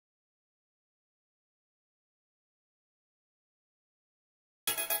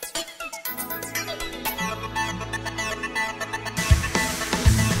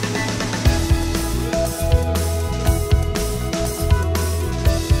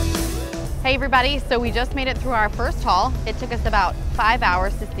Hey everybody, so we just made it through our first haul. It took us about 5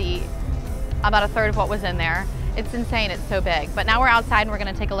 hours to see about a third of what was in there. It's insane, it's so big. But now we're outside and we're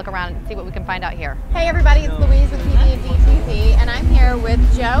gonna take a look around and see what we can find out here. Hey everybody, it's Louise with PD&D TV, and I'm here with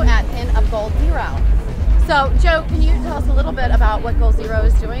Joe at Pin of Goal Zero. So Joe, can you tell us a little bit about what Goal Zero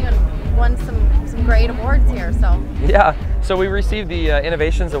is doing and won some great awards here? Yeah, so we received the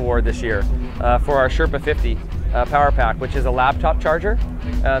Innovations Award this year for our SHERPA 50 power pack, which is a laptop charger.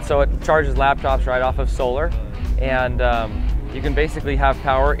 So it charges laptops right off of solar, and you can basically have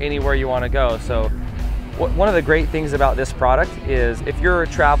power anywhere you want to go. So one of the great things about this product is if you're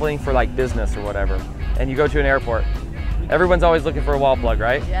traveling for like business or whatever, and you go to an airport, everyone's always looking for a wall plug,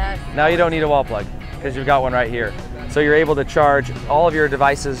 right? Yes. Now you don't need a wall plug because you've got one right here. So you're able to charge all of your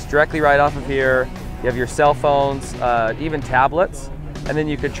devices directly right off of here. You have your cell phones, even tablets, and then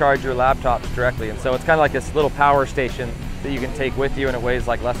you could charge your laptops directly. And so it's kind of like this little power station that you can take with you, and it weighs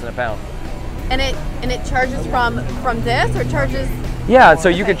like less than a pound. And it charges from this, or charges? Yeah, so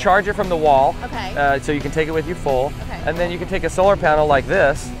you can charge it from the wall. Okay. So you can take it with you full. Okay. And then you can take a solar panel like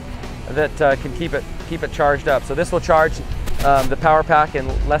this that can keep it charged up. So this will charge the power pack in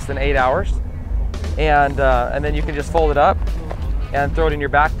less than 8 hours, and then you can just fold it up and throw it in your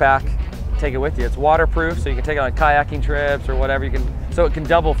backpack. Take it with you. It's waterproof, so you can take it on kayaking trips or whatever. So it can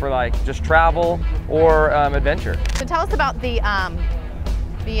double for like just travel or adventure. So tell us about the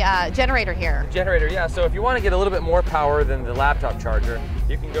generator here. Generator, yeah. So if you want to get a little bit more power than the laptop charger,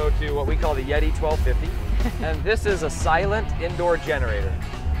 you can go to what we call the YETI 1250, and this is a silent indoor generator.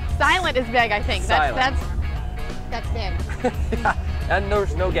 Silent is big, I think. Silent. That's big. Yeah. And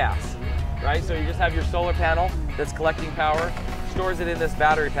there's no gas, right? So you just have your solar panel that's collecting power, stores it in this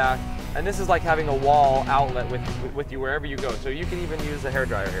battery pack. And this is like having a wall outlet with you wherever you go. So you can even use a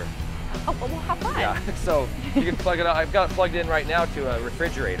hairdryer here. Oh, well, how fun. Yeah, so you can plug it out. I've got it plugged in right now to a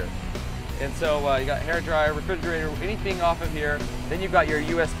refrigerator. And so you got hairdryer, refrigerator, anything off of here. Then you've got your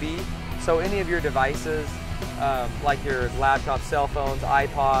USB. So any of your devices, like your laptop, cell phones,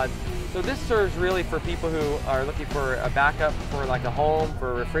 iPods. So this serves really for people who are looking for a backup for like a home,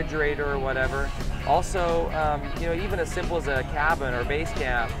 for a refrigerator or whatever. Also, you know, even as simple as a cabin or base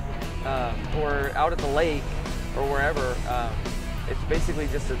camp, or out at the lake or wherever, it's basically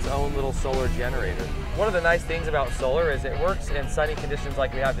just its own little solar generator. One of the nice things about solar is it works in sunny conditions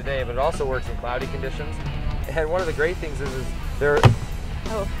like we have today, but it also works in cloudy conditions. And one of the great things is they're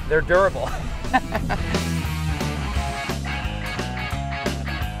durable.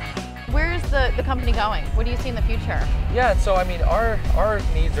 Where's the company going? What do you see in the future? Yeah, so I mean, our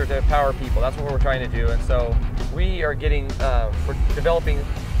needs are to power people. That's what we're trying to do. And so we are we're developing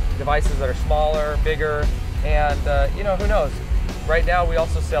devices that are smaller, bigger, and you know, who knows? Right now we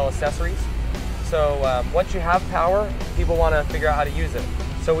also sell accessories. So once you have power, people want to figure out how to use it.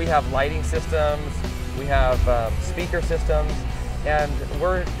 So we have lighting systems, we have speaker systems, and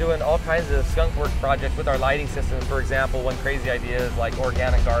we're doing all kinds of skunk work projects with our lighting systems. For example, one crazy idea is like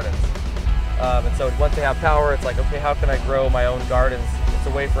organic gardens. And so once they have power, it's like, okay, how can I grow my own gardens? It's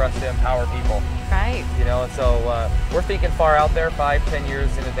a way for us to empower people. Right. You know, and so we're thinking far out there, 5-10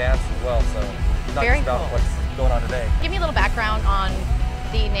 years in advance as well. So not Very just about cool. what's going on today. Give me a little background on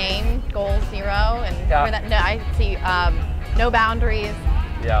the name Goal Zero and where that. No, I see no boundaries.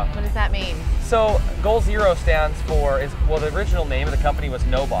 Yeah. What does that mean? So Goal Zero stands for the original name of the company was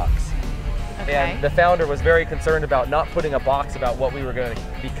No Box. Okay. And the founder was very concerned about not putting a box about what we were going to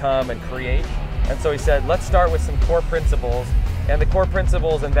become and create. And so he said, let's start with some core principles. And the core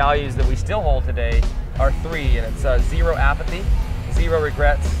principles and values that we still hold today are 3, and it's zero apathy, 0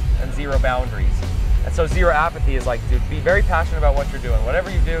 regrets, and 0 boundaries. And so 0 apathy is like, dude, be very passionate about what you're doing. Whatever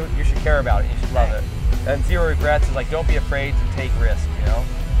you do, you should care about it, you should love it. And 0 regrets is like, don't be afraid to take risks, you know?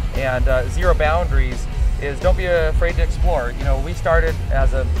 And 0 boundaries is don't be afraid to explore. You know, we started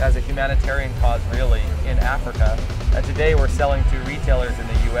as a humanitarian cause really in Africa, and today we're selling to retailers in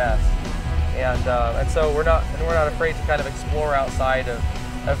the US. And so we're not afraid to kind of explore outside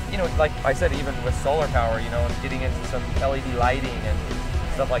of you know, like I said, even with solar power, you know, and getting into some LED lighting and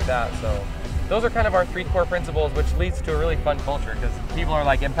stuff like that. So those are kind of our 3 core principles, which leads to a really fun culture because people are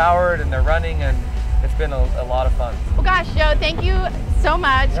like empowered and they're running, and it's been a lot of fun. Well, gosh, Joe, thank you so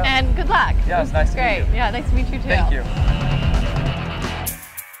much, and good luck. Yeah, it's nice to meet you. Yeah, nice to meet you too. Thank you.